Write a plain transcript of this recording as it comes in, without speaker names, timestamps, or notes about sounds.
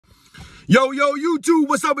Yo, YouTube,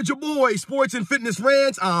 what's up with your boy, Sports and Fitness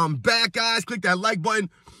Rants? I'm back, guys. Click that like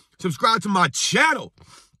button. Subscribe to my channel.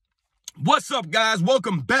 What's up, guys?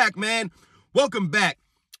 Welcome back, man. Welcome back.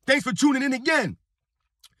 Thanks for tuning in again.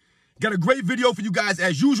 Got a great video for you guys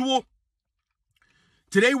as usual.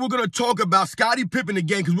 Today, we're going to talk about Scottie Pippen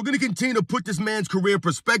again because we're going to continue to put this man's career in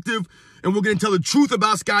perspective, and we're going to tell the truth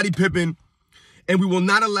about Scottie Pippen. And we will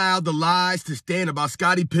not allow the lies to stand about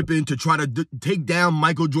Scottie Pippen to try to take down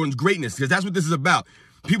Michael Jordan's greatness, because that's what this is about.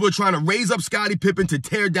 People are trying to raise up Scottie Pippen to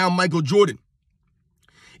tear down Michael Jordan.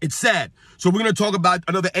 It's sad. So we're going to talk about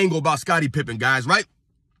another angle about Scottie Pippen, guys, right?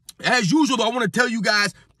 As usual, though, I want to tell you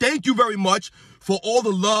guys, thank you very much for all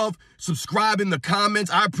the love, subscribe in the comments.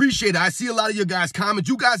 I appreciate it. I see a lot of your guys' comments.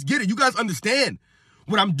 You guys get it. You guys understand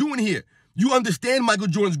what I'm doing here. You understand Michael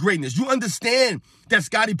Jordan's greatness. You understand that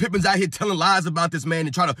Scottie Pippen's out here telling lies about this man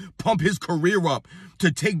and trying to pump his career up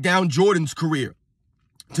to take down Jordan's career,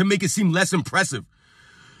 to make it seem less impressive.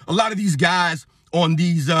 A lot of these guys on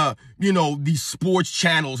these, these sports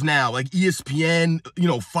channels now, like ESPN,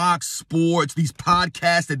 Fox Sports, these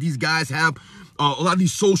podcasts that these guys have, a lot of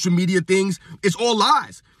these social media things, it's all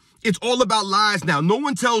lies. It's all about lies now. No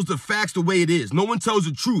one tells the facts the way it is. No one tells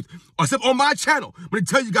the truth. Except on my channel. I'm going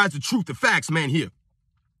to tell you guys the truth, the facts, man, here.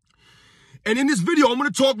 And in this video, I'm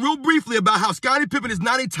going to talk real briefly about how Scottie Pippen is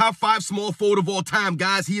not a top 5 small forward of all time,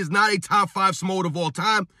 guys. He is not a top 5 small forward of all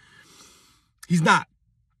time. He's not.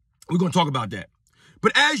 We're going to talk about that.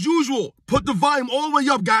 But as usual, put the volume all the way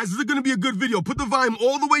up, guys. This is going to be a good video. Put the volume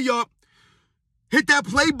all the way up. Hit that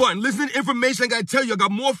play button. Listen to the information I got to tell you. I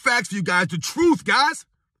got more facts for you guys. The truth, guys.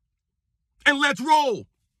 And let's roll.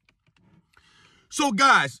 So,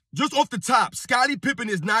 guys, just off the top, Scottie Pippen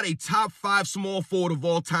is not a top 5 small forward of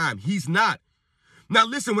all time. He's not. Now,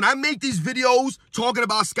 listen, when I make these videos talking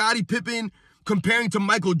about Scottie Pippen comparing to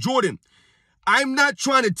Michael Jordan, I'm not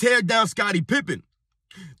trying to tear down Scottie Pippen.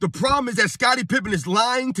 The problem is that Scottie Pippen is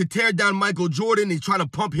lying to tear down Michael Jordan. He's trying to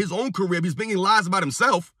pump his own career. He's making lies about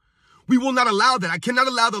himself. We will not allow that. I cannot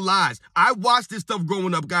allow the lies. I watched this stuff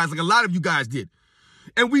growing up, guys, like a lot of you guys did.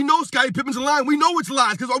 And we know Scottie Pippen's lying. We know it's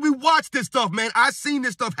lies because we watch this stuff, man. I've seen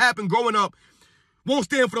this stuff happen growing up. Won't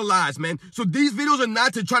stand for the lies, man. So these videos are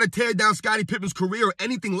not to try to tear down Scottie Pippen's career or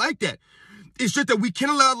anything like that. It's just that we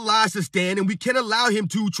can't allow the lies to stand, and we can't allow him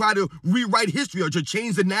to try to rewrite history or to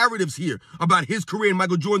change the narratives here about his career and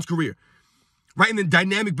Michael Jordan's career. Right? And the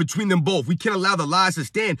dynamic between them both. We can't allow the lies to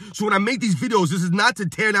stand. So when I make these videos, this is not to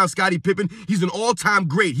tear down Scottie Pippen. He's an all-time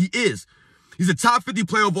great. He is. He's a top 50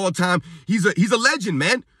 player of all time. He's a legend,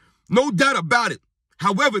 man. No doubt about it.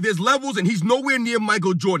 However, there's levels, and he's nowhere near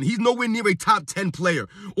Michael Jordan. He's nowhere near a top 10 player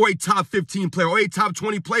or a top 15 player or a top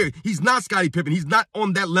 20 player. He's not Scottie Pippen. He's not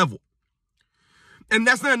on that level. And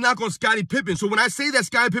that's not a knock on Scottie Pippen. So when I say that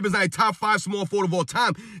Scottie Pippen's not a top 5 small forward of all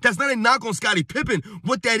time, that's not a knock on Scottie Pippen.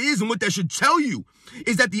 What that is and what that should tell you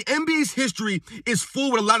is that the NBA's history is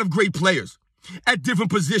full with a lot of great players at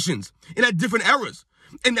different positions and at different eras.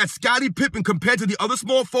 And that Scottie Pippen, compared to the other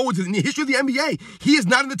small forwards in the history of the NBA, he is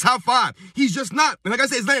not in the top 5. He's just not. And like I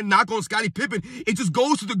said, it's not a knock on Scottie Pippen. It just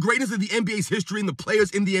goes to the greatness of the NBA's history and the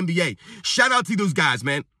players in the NBA. Shout out to those guys,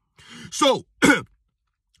 man. So,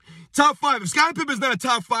 top 5. If Scottie Pippen is not a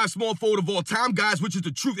top 5 small forward of all time, guys, which is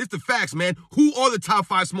the truth, it's the facts, man. Who are the top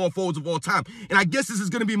 5 small forwards of all time? And I guess this is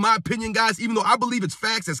going to be my opinion, guys, even though I believe it's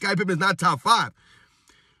facts that Scottie Pippen is not top 5.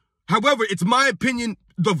 However, it's my opinion,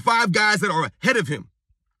 the 5 guys that are ahead of him.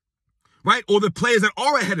 Right? Or the players that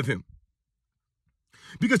are ahead of him.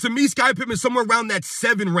 Because to me, Scottie Pippen is somewhere around that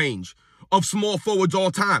 7 range of small forwards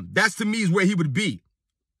all time. That's to me is where he would be.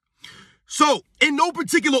 So, in no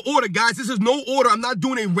particular order, guys, this is no order. I'm not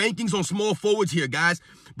doing a rankings on small forwards here, guys.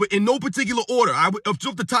 But in no particular order, off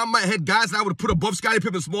the top of my head, guys, I would put above Scottie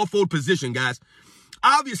Pippen's small forward position, guys.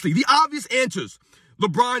 Obviously, the obvious answers,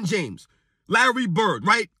 LeBron James, Larry Bird,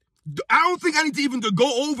 right? I don't think I need to even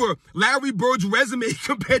go over Larry Bird's resume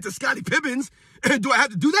compared to Scottie Pippen's. Do I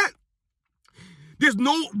have to do that? There's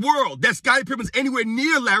no world that Scottie Pippen's anywhere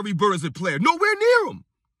near Larry Bird as a player. Nowhere near him.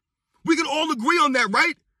 We can all agree on that,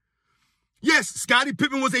 right? Yes, Scottie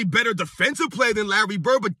Pippen was a better defensive player than Larry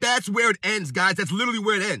Bird, but that's where it ends, guys. That's literally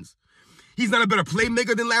where it ends. He's not a better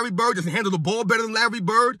playmaker than Larry Bird, doesn't handle the ball better than Larry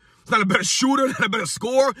Bird. He's not a better shooter, not a better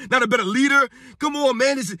scorer, not a better leader. Come on,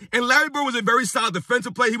 man. And Larry Bird was a very solid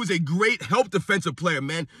defensive player. He was a great help defensive player,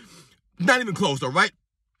 man. Not even close, though, right?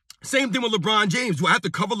 Same thing with LeBron James. Do I have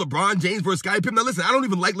to cover LeBron James versus Scottie Pippen? Now, listen, I don't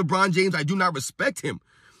even like LeBron James. I do not respect him.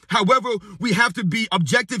 However, we have to be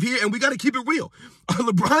objective here, and we got to keep it real.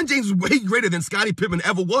 LeBron James is way greater than Scottie Pippen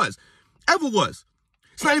ever was. Ever was.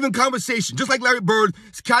 It's not even conversation. Just like Larry Bird,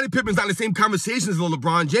 Scottie Pippen's not in the same conversation as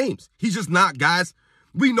LeBron James. He's just not, guys.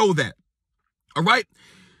 We know that. All right?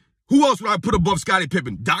 Who else would I put above Scottie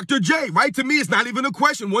Pippen? Dr. J, right? To me, it's not even a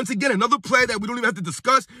question. Once again, another player that we don't even have to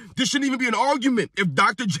discuss. This shouldn't even be an argument if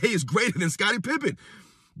Dr. J is greater than Scottie Pippen.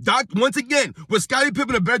 Once again, was Scottie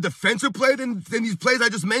Pippen a better defensive player than these players I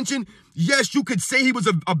just mentioned? Yes, you could say he was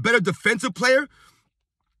a better defensive player.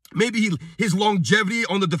 Maybe his longevity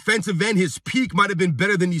on the defensive end, his peak might have been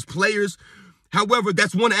better than these players. However,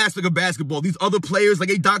 that's one aspect of basketball. These other players, like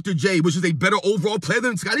a Dr. J, which is a better overall player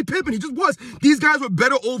than Scottie Pippen. He just was. These guys were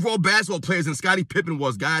better overall basketball players than Scottie Pippen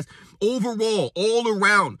was, guys. Overall, all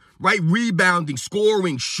around, right? Rebounding,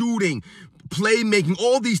 scoring, shooting, playmaking,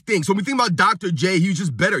 all these things. So when we think about Dr. J, he was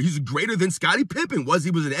just better. He's greater than Scottie Pippen was.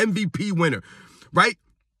 He was an MVP winner, right?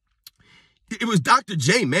 It was Dr.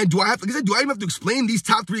 J, man. Do I even have to explain these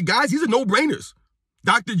top three guys? These are no-brainers.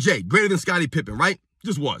 Dr. J, greater than Scottie Pippen, right?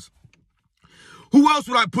 Just was. Who else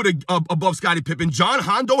would I put above Scottie Pippen? John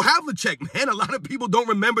Hondo Havlicek. Man, a lot of people don't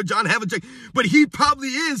remember John Havlicek, but he probably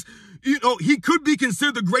is, he could be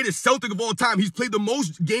considered the greatest Celtic of all time. He's played the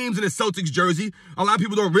most games in a Celtics jersey. A lot of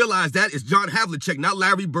people don't realize that. It's John Havlicek, not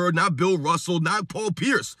Larry Bird, not Bill Russell, not Paul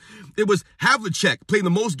Pierce. It was Havlicek playing the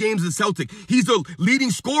most games in Celtic. He's the leading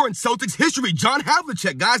scorer in Celtics history. John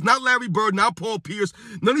Havlicek, guys, not Larry Bird, not Paul Pierce.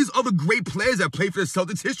 None of these other great players that played for the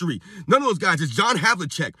Celtics history. None of those guys. It's John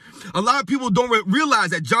Havlicek. A lot of people don't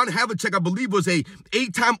realize that John Havlicek, I believe, was a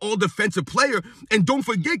 8-time all-defensive player. And don't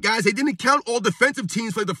forget, guys, they didn't count all-defensive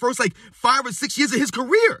teams for the first, 5 or 6 years of his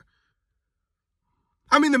career.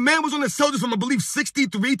 I mean, the man was on the Celtics from, I believe,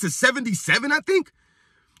 63 to 77, I think.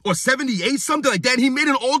 Or 78, something like that. He made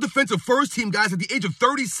an all-defensive first team, guys, at the age of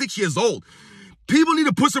 36 years old. People need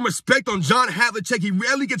to put some respect on John Havlicek. He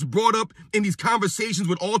rarely gets brought up in these conversations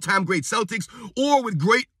with all-time great Celtics or with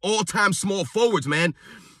great all-time small forwards, man.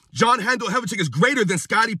 John Hondo Havlicek is greater than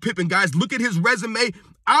Scottie Pippen, guys. Look at his resume.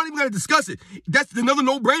 I don't even got to discuss it. That's another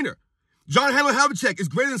no-brainer. John Hondo Havlicek is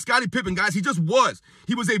greater than Scottie Pippen, guys. He just was.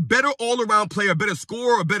 He was a better all-around player, a better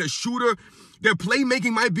scorer, a better shooter. Their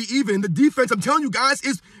playmaking might be even. And the defense, I'm telling you guys,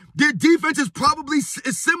 their defense is probably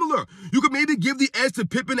similar. You could maybe give the edge to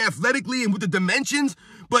Pippen athletically and with the dimensions,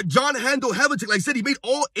 but John Hondo Havlicek, like I said, he made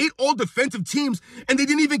all 8 all-defensive teams, and they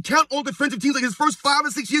didn't even count all-defensive teams like his first 5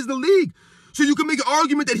 or 6 years in the league. So you can make an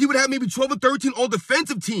argument that he would have maybe 12 or 13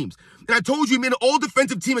 all-defensive teams. And I told you he made an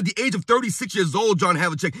all-defensive team at the age of 36 years old, John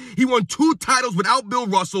Havlicek. He won 2 titles without Bill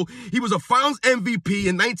Russell. He was a Finals MVP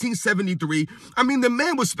in 1973. I mean, the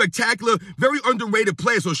man was spectacular, very underrated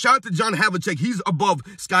player. So shout out to John Havlicek. He's above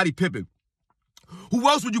Scottie Pippen. Who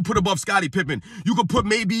else would you put above Scottie Pippen? You could put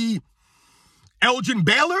maybe Elgin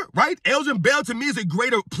Baylor, right? Elgin Baylor, to me, is a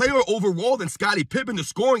greater player overall than Scottie Pippen. The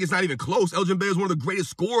scoring is not even close. Elgin Baylor is one of the greatest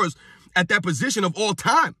scorers at that position of all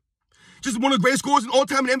time. Just one of the greatest scorers in all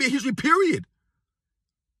time in NBA history, period.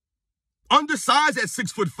 Undersized at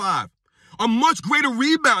 6'5". A much greater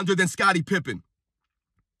rebounder than Scottie Pippen.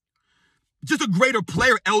 Just a greater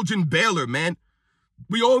player, Elgin Baylor, man.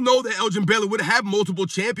 We all know that Elgin Baylor would have multiple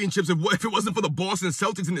championships if it wasn't for the Boston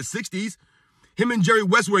Celtics in the 60s. Him and Jerry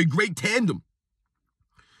West were a great tandem.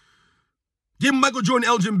 Give Michael Jordan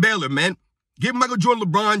Elgin Baylor, man. Give Michael Jordan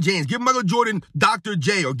LeBron James. Give Michael Jordan Dr.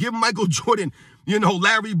 J. Or give Michael Jordan,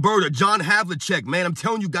 Larry Bird or John Havlicek. Man, I'm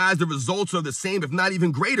telling you guys, the results are the same, if not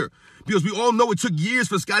even greater. Because we all know it took years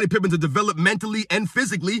for Scottie Pippen to develop mentally and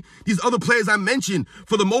physically. These other players I mentioned,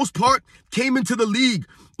 for the most part, came into the league,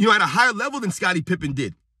 at a higher level than Scottie Pippen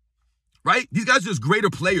did. Right? These guys are just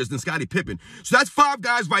greater players than Scottie Pippen. So that's 5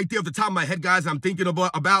 guys right there off the top of my head, guys, I'm thinking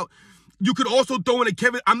about. You could also throw in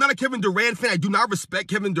I'm not a Kevin Durant fan. I do not respect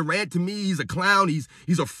Kevin Durant. To me, he's a clown. He's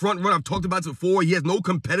a front runner. I've talked about this before. He has no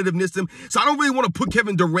competitiveness to him. So I don't really want to put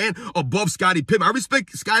Kevin Durant above Scottie Pippen. I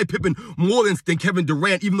respect Scottie Pippen more than Kevin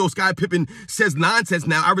Durant, even though Scottie Pippen says nonsense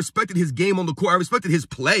now. I respected his game on the court. I respected his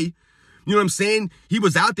play. You know what I'm saying? He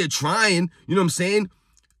was out there trying. You know what I'm saying?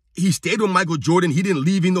 He stayed with Michael Jordan. He didn't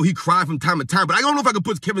leave, even though he cried from time to time. But I don't know if I could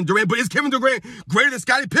put Kevin Durant. But is Kevin Durant greater than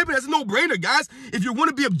Scottie Pippen? That's a no-brainer, guys. If you want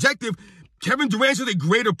to be objective, Kevin Durant is a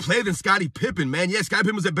greater player than Scottie Pippen, man. Yeah, Scottie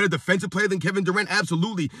Pippen was a better defensive player than Kevin Durant,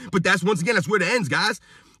 absolutely. But that's where it ends, guys.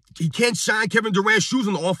 He can't shine Kevin Durant's shoes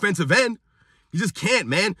on the offensive end. He just can't,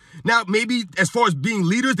 man. Now, maybe as far as being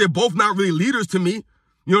leaders, they're both not really leaders to me.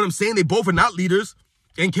 You know what I'm saying? They both are not leaders.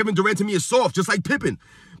 And Kevin Durant, to me, is soft, just like Pippen.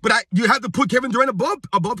 But you have to put Kevin Durant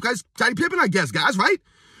above Scottie Pippen, I guess, guys, right?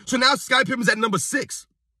 So now Scottie Pippen's at number 6.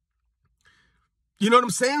 You know what I'm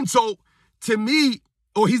saying? So, to me,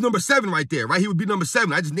 he's number 7 right there, right? He would be number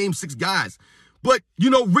 7. I just named 6 guys. But,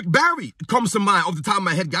 Rick Barry comes to mind off the top of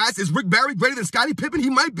my head, guys. Is Rick Barry greater than Scottie Pippen? He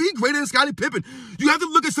might be greater than Scottie Pippen. You have to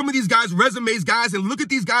look at some of these guys' resumes, guys, and look at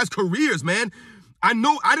these guys' careers, man. I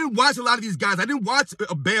know I didn't watch a lot of these guys. I didn't watch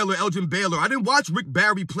Baylor, Elgin Baylor. I didn't watch Rick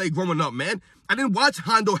Barry play growing up, man. I didn't watch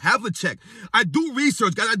Hondo Havlicek. I do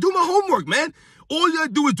research, guys. I do my homework, man. All you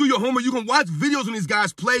gotta do is do your homework. You can watch videos when these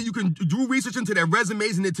guys play. You can do research into their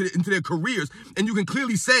resumes and into their careers. And you can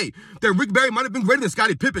clearly say that Rick Barry might have been greater than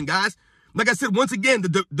Scottie Pippen, guys. Like I said, once again,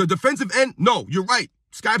 the defensive end, no, you're right.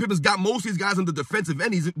 Scottie Pippen's got most of these guys on the defensive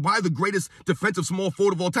end. He's probably the greatest defensive small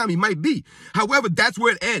forward of all time. He might be. However, that's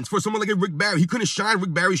where it ends. For someone like Rick Barry, he couldn't shine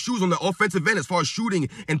Rick Barry's shoes on the offensive end as far as shooting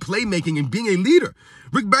and playmaking and being a leader.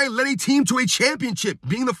 Rick Barry led a team to a championship,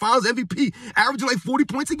 being the Finals MVP, averaging like 40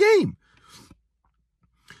 points a game.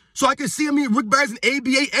 So I can see, Rick Barry's an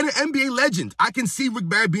ABA and an NBA legend. I can see Rick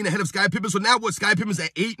Barry being ahead of Scottie Pippen. So now what? Scottie Pippen's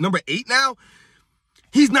at number 8 now?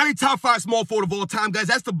 He's not a top 5 small forward of all time, guys.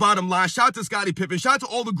 That's the bottom line. Shout out to Scottie Pippen. Shout out to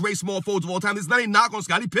all the great small forwards of all time. It's not a knock on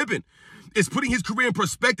Scottie Pippen. It's putting his career in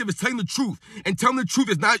perspective. It's telling the truth. And telling the truth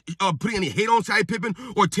is not putting any hate on Scottie Pippen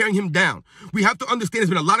or tearing him down. We have to understand there's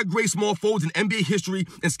been a lot of great small forwards in NBA history,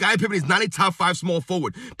 and Scottie Pippen is not a top 5 small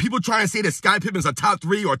forward. People trying to say that Scottie Pippen is a top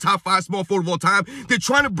 3 or top 5 small forward of all time. They're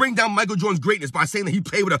trying to bring down Michael Jordan's greatness by saying that he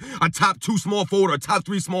played with a top 2 small forward or a top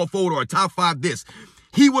 3 small forward or a top 5 this.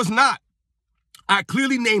 He was not. I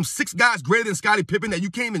clearly named 6 guys greater than Scottie Pippen that you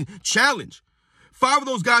can't even challenge. 5 of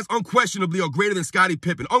those guys unquestionably are greater than Scottie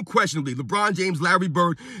Pippen. Unquestionably. LeBron James, Larry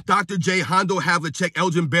Bird, Dr. J, Hondo Havlicek,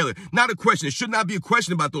 Elgin Baylor. Not a question. It should not be a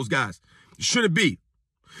question about those guys. It shouldn't be.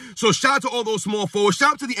 So shout out to all those small forwards.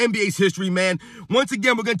 Shout out to the NBA's history, man. Once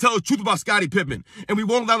again, we're going to tell the truth about Scottie Pippen. And we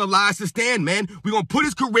won't allow the lies to stand, man. We're going to put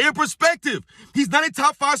his career in perspective. He's not a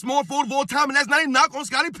top 5 small forward of all time, and that's not a knock on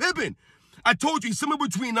Scottie Pippen. I told you, he's somewhere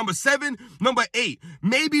between number 7, number 8,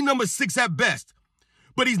 maybe number 6 at best.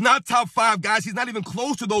 But he's not top 5, guys. He's not even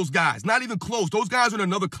close to those guys. Not even close. Those guys are in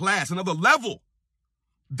another class, another level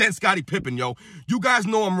than Scottie Pippen, yo. You guys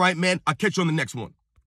know I'm right, man. I'll catch you on the next one.